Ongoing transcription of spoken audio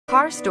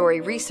Car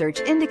Story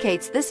research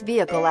indicates this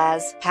vehicle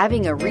as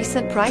having a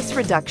recent price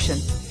reduction,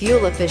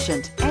 fuel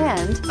efficient,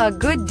 and a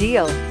good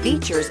deal.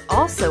 Features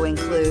also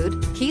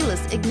include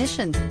keyless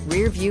ignition,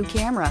 rear view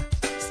camera,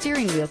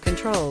 steering wheel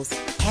controls,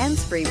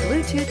 hands-free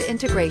Bluetooth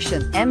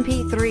integration,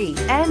 MP3,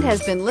 and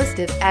has been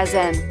listed as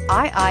an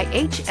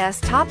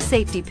IIHS top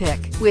safety pick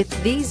with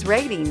these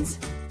ratings.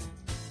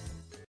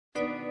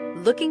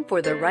 Looking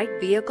for the right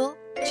vehicle?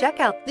 Check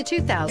out the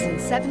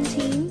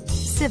 2017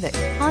 Civic,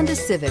 Honda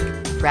Civic.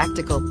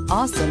 Practical,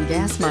 awesome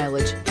gas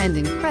mileage, and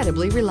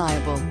incredibly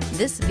reliable.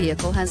 This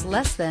vehicle has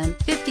less than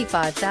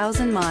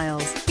 55,000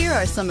 miles. Here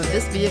are some of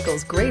this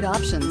vehicle's great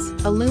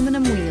options: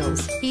 aluminum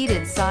wheels,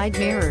 heated side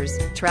mirrors,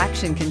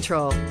 traction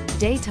control,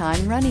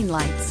 daytime running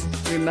lights,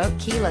 remote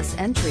keyless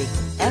entry,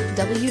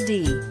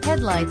 FWD,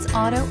 headlights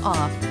auto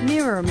off,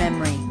 mirror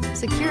memory,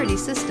 security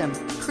system,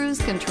 cruise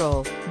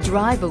control.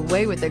 Drive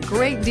away with a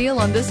great deal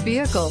on this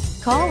vehicle.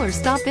 Call or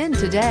stop in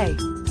today.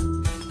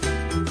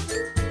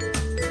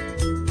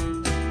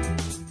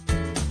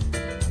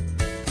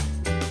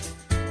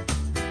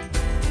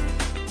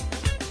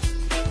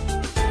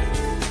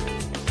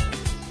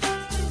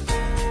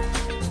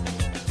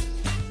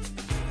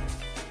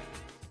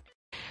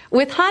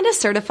 With Honda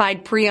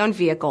certified pre-owned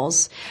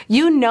vehicles,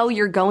 you know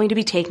you're going to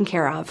be taken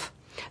care of.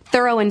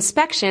 Thorough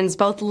inspections,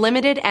 both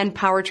limited and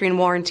powertrain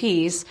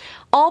warranties,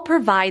 all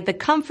provide the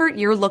comfort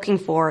you're looking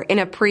for in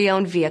a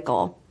pre-owned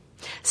vehicle.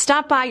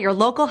 Stop by your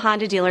local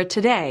Honda dealer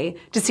today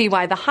to see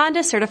why the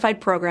Honda certified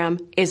program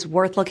is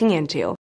worth looking into.